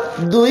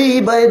দুই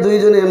ভাই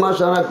দুইজনে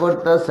মশারা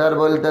করতেছে আর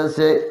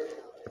বলতেছে,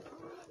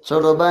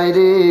 ছোট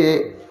বাইরে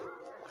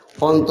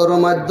অন্তর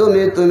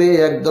মাধ্যমে তুমি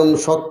একদম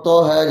শক্ত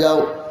হয়ে যাও।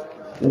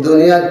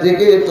 দুনিয়ার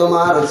থেকে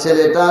তোমার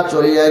ছেলেটা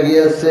চলিয়া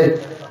গিয়েছে,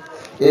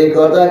 এই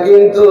কথা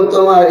কিন্তু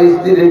তোমার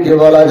স্ত্রীকে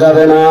বলা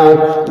যাবে না।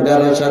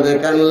 গানের সাথে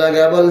কান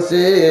লাগা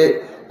বলছে,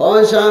 ও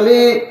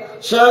স্বামী,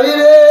 স্বামী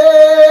রে,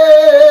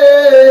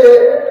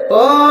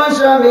 ও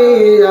স্বামী,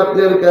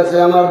 আপনার কাছে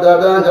আমার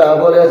দাদা যা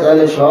বলেছে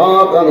আমি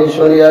সব আমি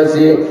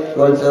শুনিয়াছি।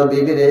 বলছো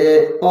বিবি রে,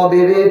 ও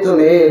বিবি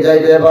তুমি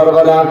যাইতে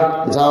পারবে না,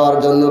 যাওয়ার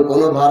জন্য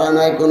কোনো ভাড়া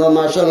নাই, কোনো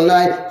মাসল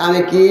নাই, আমি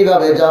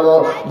কিভাবে যাব?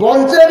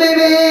 বলছে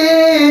বিবি,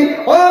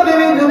 ও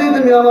বিবি, যদি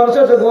তুমি আমার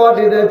সাথে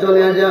গুয়াহাটিতে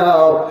চলে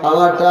যাও,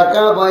 আমার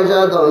টাকা পয়সা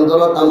ধন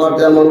দৌলত আমার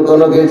তেমন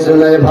কোনো কিছু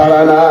নাই,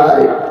 ভাড়া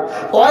নাই।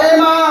 ওই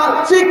মা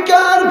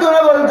চিৎকার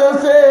করে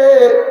বলতেছে,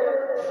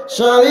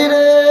 স্বামী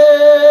রে,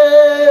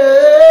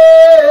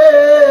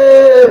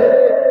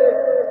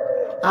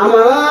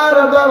 আমার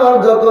বাবা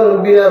যখন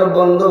বিয়ার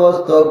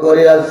বন্দোবস্ত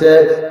করিয়াছে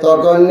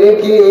তখন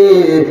নাকি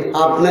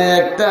আপনি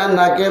একটা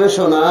নাকের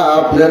সোনা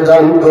আপনি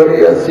দান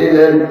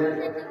করিয়াছিলেন।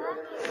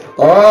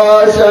 ও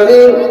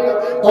স্বামী,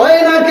 ওই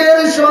নাকের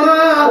সোনা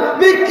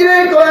বিক্রি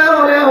করে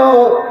হলেও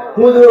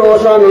হুজুর ও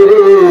স্বামী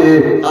রে,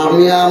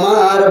 আমি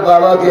আমার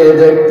বাবাকে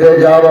দেখতে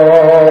যাব।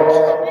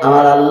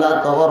 আমার আল্লাহ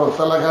তাবারক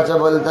তাআলার কাছে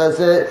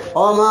বলতেছে,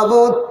 ও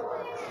মাবুদ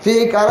ফি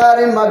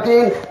কারারিন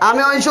মাকিন,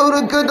 আমি ওই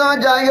সুরক্ষিত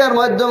জায়গার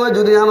মাধ্যমে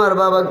যদি আমার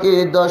বাবাকে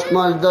 10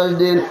 মাস 10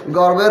 দিন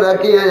গর্ভে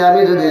রাখি,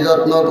 আমি যদি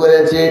যত্ন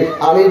করেছি,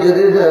 আমি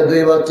যদি 2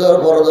 বছর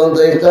পর্যন্ত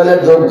স্থানের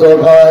দুগ্ধ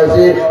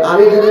খাওয়াইছি,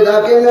 আমি যদি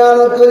তাকে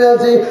মেহনত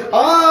করেছি,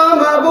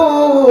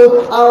 মাবুদ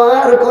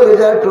আমার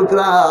কলিজার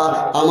টুকরা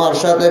আমার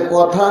সাথে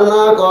কথা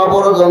না কওয়া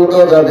পর্যন্ত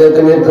যাতে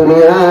তুমি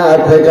দুনিয়া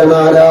থেকে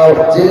না যাও।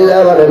 চিল্লা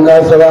বলেন না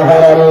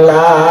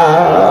সুবহানাল্লাহ।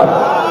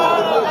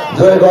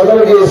 জয় গজল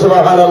কি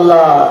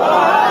সুবহানাল্লাহ।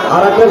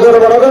 আর একটা জোর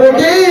বলা যাবে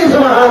কি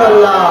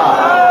সুবহানাল্লাহ।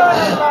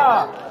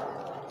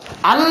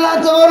 আল্লাহ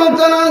তাবারক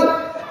তাআলা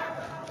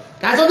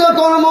কাছে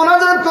যখন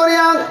মুনাজাত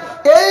করিয়া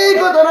এই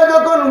কথাটা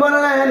যখন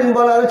বললেন,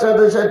 বলার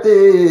সাথে সাথে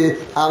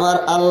আমার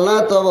আল্লাহ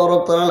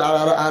তাবারক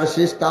তাআলা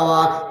আরশে ইস্তাওয়া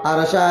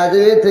আরশে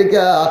আজিম থেকে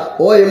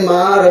ওই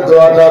মার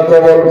দোয়াটা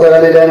কবুল করে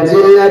নিলেন।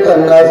 জিয়া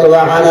কান্না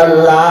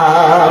সুবহানাল্লাহ।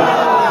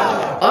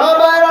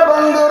 আমার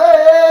বন্ধুরে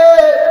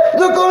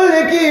যখন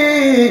নাকি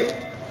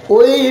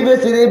ওই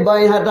বেচারি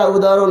বাইহাটা,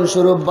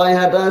 উদাহরণস্বরূপ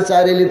বাইহাটা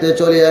চারিলিতে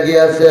চলিয়া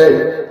গিয়াছে,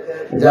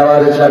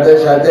 যাওয়ার সাথে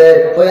সাথে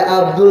ওই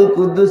আব্দুল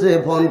কুদ্দুসে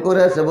ফোন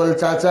করেছে, বল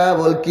চাচা,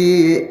 বল কি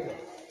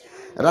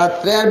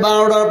রাত্রে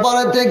 12টার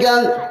পরে থেকে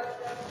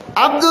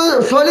আব্দুল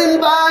সলিম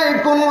ভাই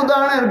কোনো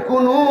ধরনের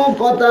কোনো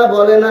কথা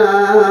বলে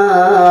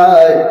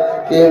নাই,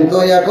 কিন্তু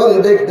এখন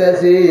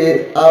দেখতেছি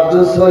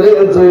আব্দুল সলিম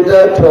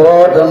 2টা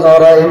ঠোঁট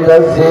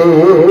নড়াইতেছে,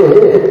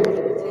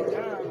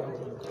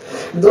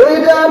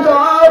 2টা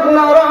ঠোঁট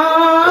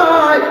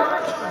নড়াই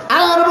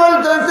আর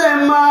বলতেছে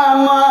মা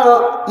মা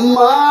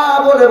মা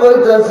বলে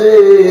বলতেছে,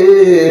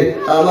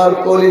 আমার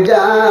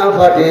কলিজা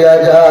ফাটিয়া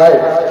যায়।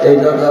 এই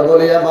কথা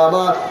বলিয়া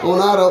বাবা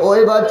ওনার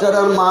ওই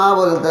বাচ্চাটার মা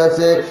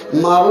বলতেছে,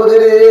 মাবুদ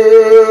রে,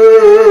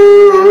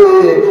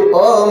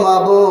 ও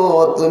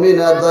মাবুদ, তুমি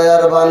না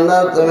দয়ার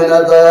ভান্ডার, তুমি না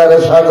দয়ার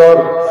সাগর,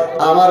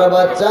 আমার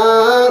বাচ্চা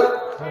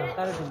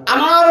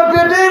আমার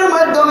পেটের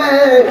মাধ্যমে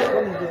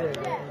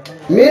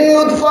মিন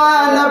নুতফা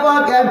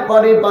নাপাক এক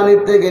পানি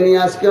পানির থেকে নিয়ে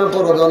আজকে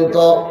পর্যন্ত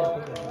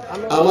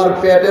আমার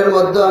পেটের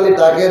মধ্যে আমি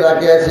তাকে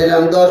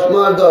রাখিয়াছিলাম। 10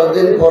 মাস 10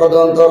 দিন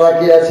পর্যন্ত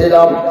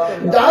রাখিয়াছিলাম।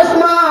 10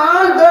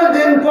 মাস 10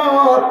 দিন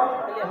পর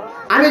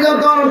আমি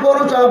যখন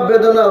প্রসব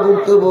বেদনা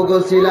ভুক্তভোগী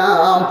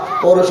ছিলাম,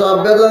 প্রসব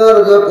বেদনার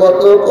যে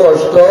কত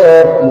কষ্ট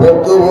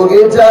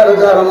ভুক্তভোগী যার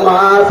যার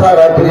মা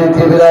সারা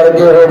পৃথিবীর আর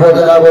কেউ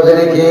বোঝে না, বোঝে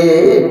নাকি?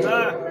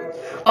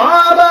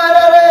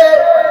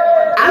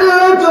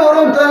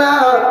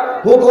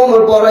 হুকুম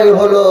পরে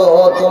হলো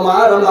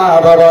তোমার মা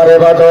বাবার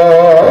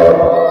ইবাদত।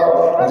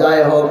 যাই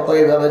হোক,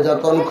 ওইভাবে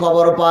যখন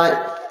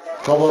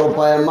খবর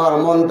পায় মার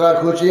মনটা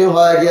খুশি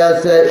হয়ে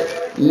গিয়েছে।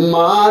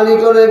 মা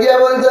নিকটে গিয়ে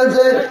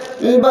বলতেছে,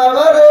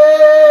 বাবারে,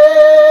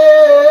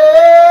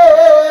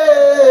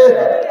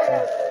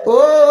 ও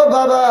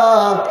বাবা,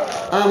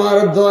 আমার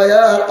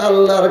দয়া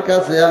আল্লাহর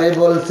কাছে আমি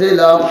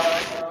বলছিলাম,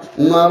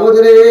 মাবুদ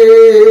রে,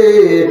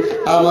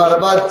 আমার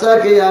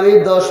বাচ্চাকে আমি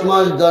 10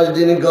 মাস 10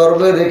 দিন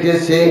গর্ভে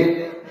রেখেছি,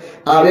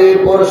 আমি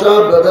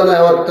প্রসব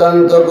বেদনায়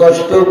অত্যন্ত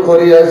কষ্ট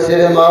করিয়াছি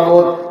রে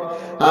মাবুদ।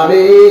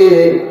 আমি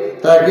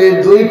তাকে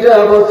 2টা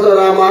বছর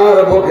আমার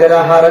বুকের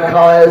আহার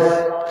খাওয়াইছি।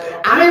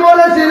 আমি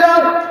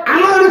বলেছিলাম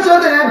আমার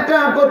সাথে একটা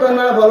কথা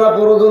না বলা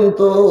পর্যন্ত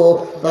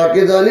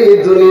তাকে জানি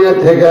দুনিয়া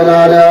থেকে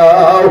না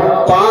নাও।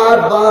 5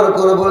 বার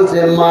করে বলছে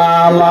মা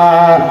মা,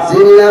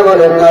 চিল্লা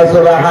বলেন না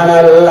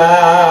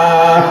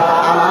সুবহানাল্লাহ।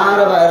 আমার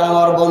ভাইরা,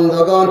 আমার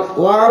বন্ধুগণ,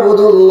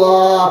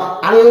 ওয়াবুদুল্লাহ,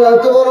 আল্লাহ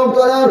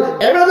তাআলার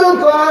ইবাদত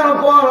করার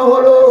পর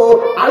হলো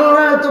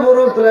আল্লাহ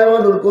তাআলার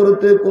ইবাদত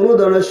করতে কোন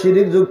ধরনের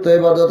শিরক যুক্ত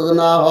ইবাদত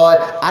না হয়।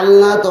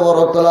 আল্লাহ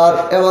তাআলার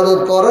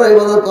ইবাদত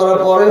করার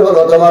পরে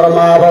হলো তোমার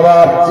মা বাবা।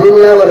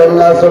 চিল্লা বলেন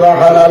না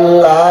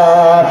সুবহানাল্লাহ।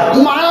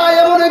 মা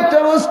এমন একটা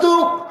বস্তু,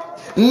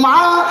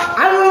 মা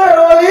আল্লাহর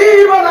ওলি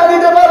বানা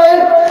দিতে পারে।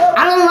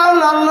 আল্লাহ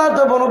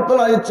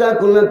তাআলা ইচ্ছা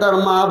করলে তার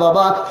মা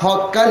বাবা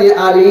হক্কানি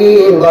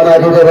আলিম বানা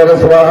দিতে পারে।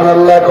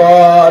 সুবহানাল্লাহ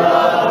কর।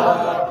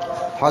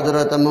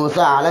 হযরত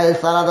মুসা আলাইহিস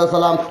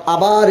সালাম,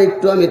 আবার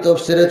একটু আমি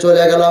তাফসীরে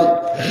চলে গেলাম।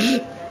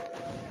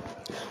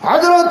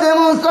 হযরত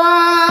মুসা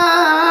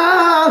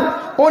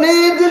উনি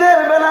দিনের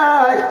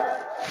বেলায়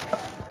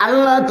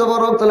আল্লাহ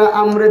তাবারক তাআলা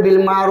আমরে বিল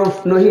মারুফ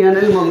নহি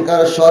আনিল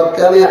মুনকার, সৎ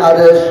কামে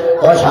আদেশ,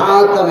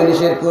 অসৎ কামে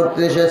নিষেধ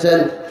করতে এসেছেন।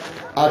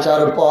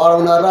 আসার পর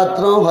ওনার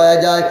রাত্র হয়ে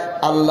যায়।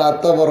 আল্লাহ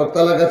তাবারক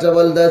তাআলার কাছে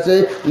বলতেছে,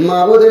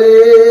 মাবুদ রে,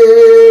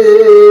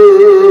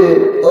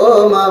 ও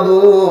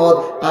মাবুদ,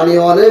 আমি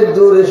অনেক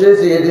দূর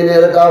এসেছি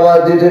দিনের দাওয়াত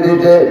দিতে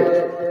দিতে,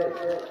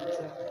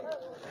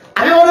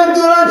 আমি অনেক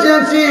দূর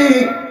এসেছি।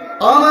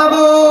 ও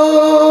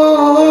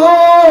মাবুদ,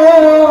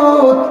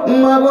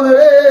 মাবুদ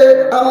রে,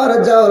 আমার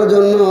যাওয়ার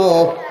জন্য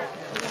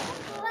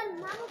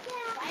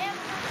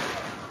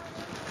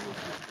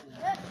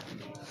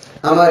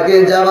আমাকে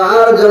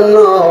যাওয়ার জন্য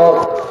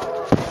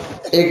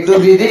একটু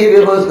বিধি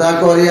ব্যবস্থা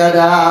করিয়া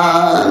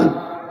যান।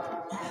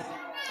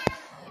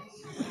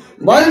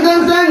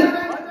 বলতেছেন,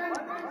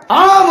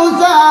 ও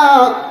মুসা,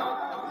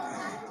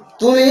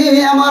 তুমি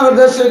আমার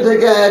দেশে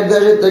থেকে এক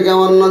দেশের থেকে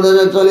অন্য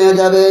দেশে চলে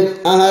যাবে।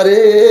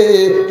 আরে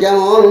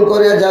কেমন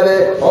করে যাবে?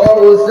 ও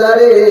মুসা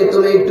রে,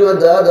 তুমি একটু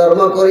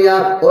ধর্ম করিয়া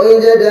ওই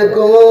যে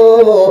দেখো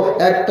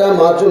একটা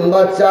মাসুম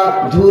বাচ্চা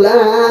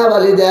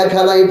ধুলাবালি দিয়া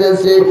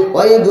খেলাইতেছে,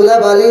 ওই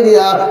ধুলাবালি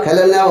দিয়া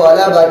খেলে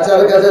নেওয়ালা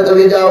বাচ্চার কাছে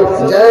তুমি যাও,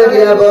 যা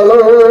গিয়া বলো,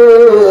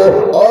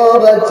 ও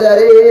বাচ্চা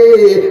রে,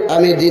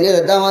 আমি দিনের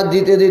দাওয়াত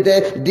দিতে দিতে,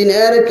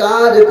 দিনের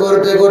কাজ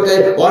করতে করতে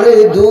অনেক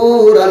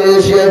দূর আমি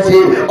এসেছি।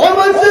 ও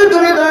বাচ্চা,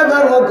 তুমি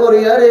ধর্ম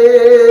করিয়া রে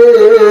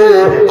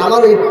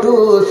আমার একটু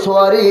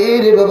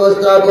সোয়ারির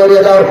ব্যবস্থা করে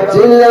দাও।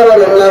 চিল্লা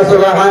বলেন না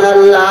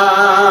সুবহানাল্লাহ।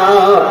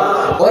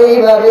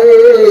 ওইভাবে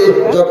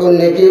যখন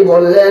নাকি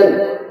বললেন,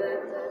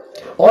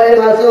 ওই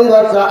মাসুম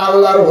বাচ্চা,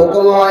 আল্লাহর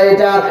হুকুম হয়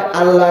এটা,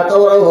 আল্লাহ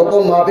তাআলার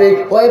হুকুম মাফিক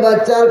ওই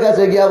বাচ্চার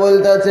কাছে গিয়া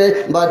বলতেছে,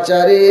 বাচ্চা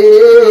রে,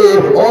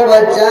 ও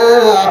বাচ্চা,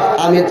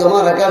 আমি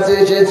তোমার কাছে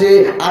এসেছি,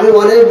 আমি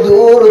অনেক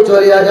দূর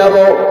চলিয়া যাব,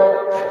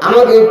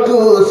 আমাকে একটু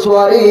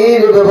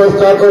সোয়ারির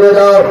ব্যবস্থা করে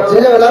দাও।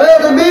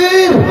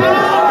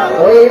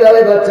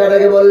 ওইভাবে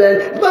বাচ্চাটাকে বললেন।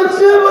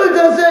 বাচ্চা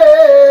বলতেছে,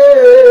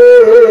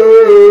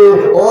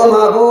 ও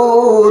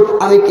মাবুদ,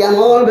 আমি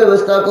কেমন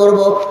ব্যবস্থা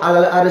করবো?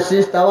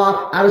 আরশিস তাওয়া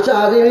আরশে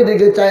আজিমের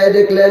দিকে চায়ে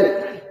দেখলেন,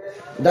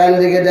 ডান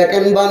দিকে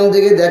দেখেন, বাম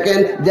দিকে দেখেন,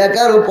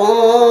 দেখার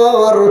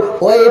পর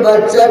ওই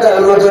বাচ্চাটার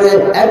নজরে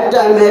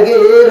একটা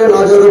মেঘের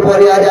নজর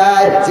পড়িয়া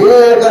যায়।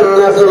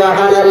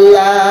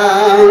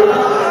 সুবহানাল্লাহ।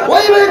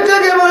 ওই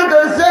বাচ্চাকে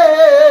বলতেছে,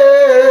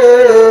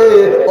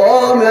 ও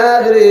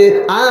মেঘরে,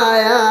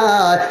 আয়া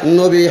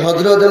নবী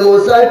হযরত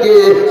মুসাকে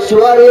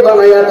সোয়ারি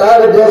বানাইয়া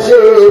তার দেশে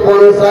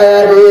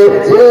পৌঁছায়া রে।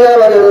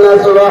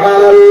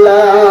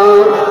 সুবহানাল্লাহ।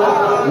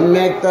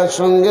 মেঘটার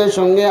সঙ্গে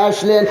সঙ্গে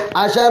আসলেন।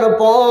 আসার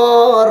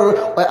পর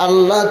ওই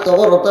আল্লাহ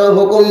তাআলার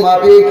হুকুম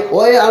মাফিক,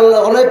 ওই আল্লাহ,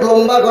 অনেক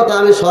লম্বা কথা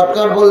আমি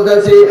শর্টকাট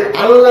বলতেছি,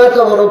 আল্লাহ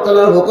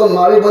তাআলার হুকুম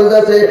মাফিক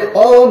বলতেছে,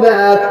 ও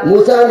মেঘ,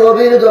 মুসা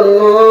নবীর জন্য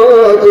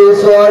তুই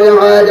সোয়ারি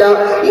হয়ে যা,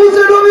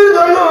 মুসা নবীর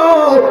জন্য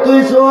তুই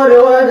সোয়ারি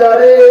হয়ে যা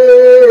রে।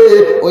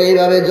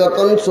 ওইভাবে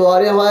যখন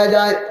সোয়ারি হয়ে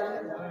যায়,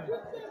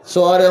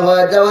 সোয়ারে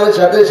হয়ে যাওয়ার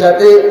সাথে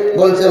সাথে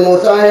বলছে,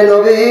 মুসা হে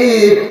নবী,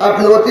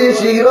 আপনি অতি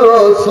শীঘ্র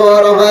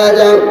সোয়ার হয়ে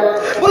যান।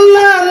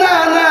 বললাম, না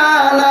না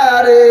না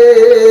রে,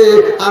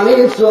 আমি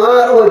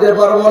সোয়ার হইতে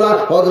পারবো না।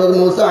 হযরত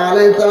মুসা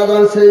আলাইহিস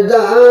সালাম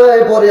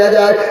সিজদায় পড়িয়া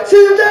যায়,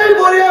 সিজদায়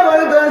পড়িয়া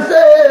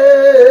বলতেছে,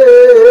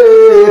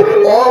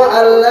 ও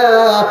আল্লাহ,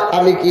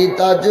 আমি কি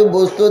তাজ্জুব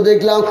বস্তু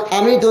দেখলাম,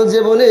 আমি তো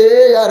জীবনে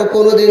আর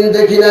কোনোদিন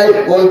দেখি নাই।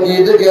 বল কি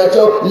দেখিয়াছ?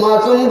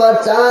 মাসুম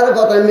বাচ্চার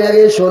কথা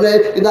মেয়ে শোনে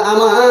কিন্তু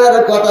আমার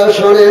কথা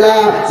শোনে না।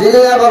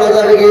 চিল্লা বলা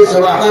যাবে কি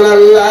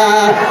সুবহানাল্লাহ।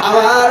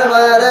 আমার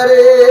মায়েরা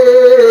রে,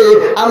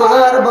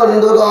 আমার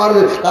বন্ধুগণ,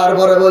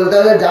 তারপরে বলতে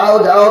হবে যাও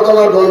যাও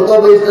তোমার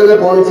গন্তব্যস্থলে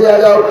পৌঁছিয়া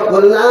যাও।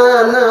 বল না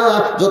না,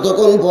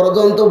 যতক্ষণ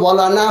পর্যন্ত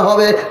বলা না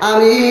হবে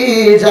আমি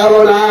যাব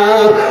না।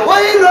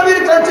 ওই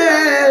নবীর কাছে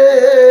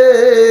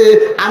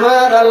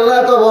আমার আল্লাহ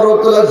তো বড়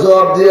তোলা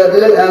জবাব দিয়ে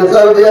দিলেন,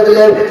 অ্যান্সার দিয়ে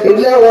দিলেন।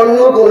 এগুলা অন্য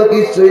কোনো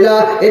কিছুই না,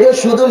 এটা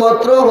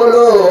শুধুমাত্র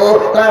হলো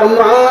তার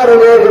মার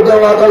মেঘ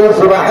দেওয়া।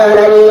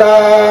 সুবহানাল্লাহ।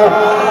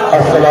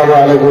 আসসালামু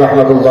আলাইকুম ওয়া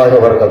রাহমাতুল্লাহি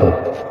ওয়া বারাকাতুহু।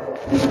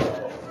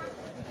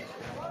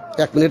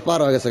 1 মিনিট পার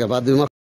হয়ে গেছে।